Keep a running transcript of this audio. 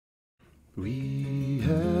We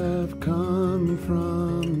have come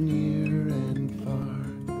from near and far.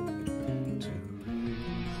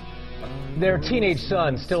 Their teenage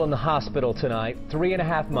son still in the hospital tonight,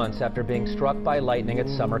 3.5 months after being struck by lightning at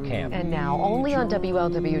summer camp. And now, only on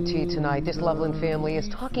WLWT tonight, this Loveland family is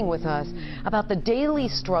talking with us about the daily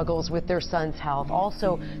struggles with their son's health,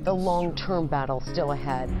 also the long-term battle still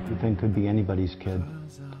ahead. Ethan could be anybody's kid.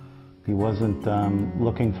 He wasn't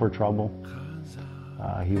looking for trouble.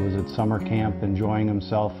 He was at summer camp enjoying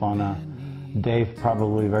himself on a day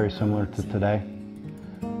probably very similar to today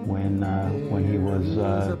when he was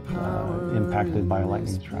impacted by a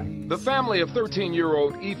lightning strike. The family of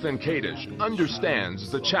 13-year-old Ethan Kadish understands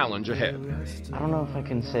the challenge ahead. I don't know if I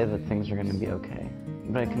can say that things are going to be okay,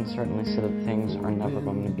 but I can certainly say that things are never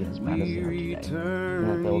going to be as bad as they are today, and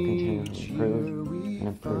that they'll continue to improve and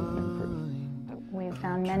improve and improve. We've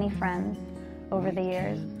found many friends over the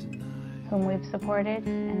years whom we've supported,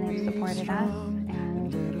 and they've supported us,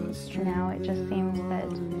 and now it just seems that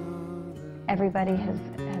everybody has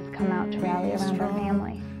come out to rally around our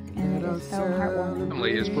family, and it is so heartwarming. The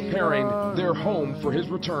family is preparing their home for his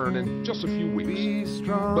return in just a few weeks,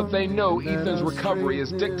 but they know Ethan's recovery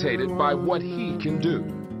is dictated by what he can do.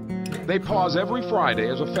 They pause every Friday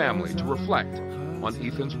as a family to reflect on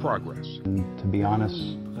Ethan's progress. And to be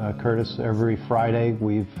honest, Curtis, every Friday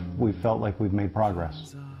we've felt like we've made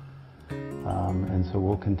progress. And so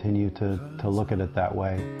we'll continue to look at it that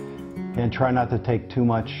way and try not to take too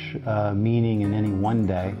much meaning in any one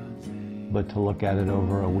day, but to look at it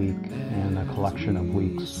over a week and a collection of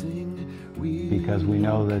weeks, because we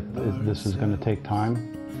know that this is going to take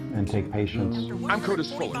time and take patience. I'm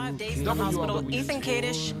Curtis Fuller. 25 days in the hospital, Ethan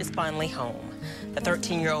Kadish is finally home. The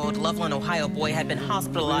 13-year-old Loveland, Ohio boy had been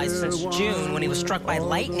hospitalized since June when he was struck by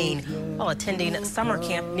lightning while attending summer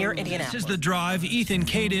camp near Indianapolis. This is the drive Ethan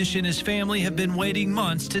Kadish and his family have been waiting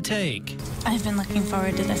months to take. I've been looking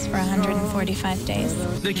forward to this for 145 days.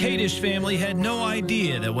 The Kadish family had no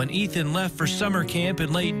idea that when Ethan left for summer camp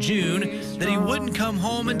in late June, that he wouldn't come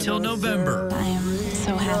home until November. I am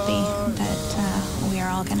so happy that we are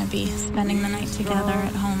all going to be spending the night together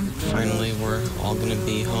at home. Finally, we're all going to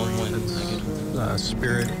be home when I get home.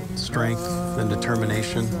 Spirit, strength, and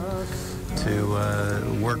determination to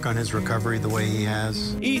work on his recovery the way he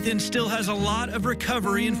has. Ethan still has a lot of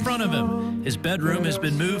recovery in front of him. His bedroom has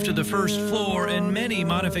been moved to the first floor, and many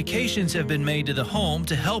modifications have been made to the home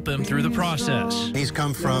to help him through the process. He's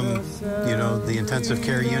come from, the intensive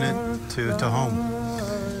care unit to home.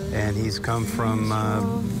 And he's come from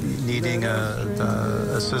needing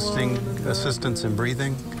assistance in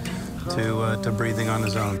breathing to breathing on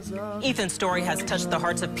his own. Ethan's story has touched the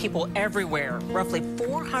hearts of people everywhere. Roughly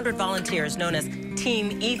 400 volunteers known as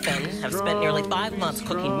Team Ethan have spent nearly 5 months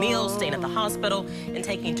cooking meals, staying at the hospital, and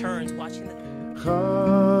taking turns watching the...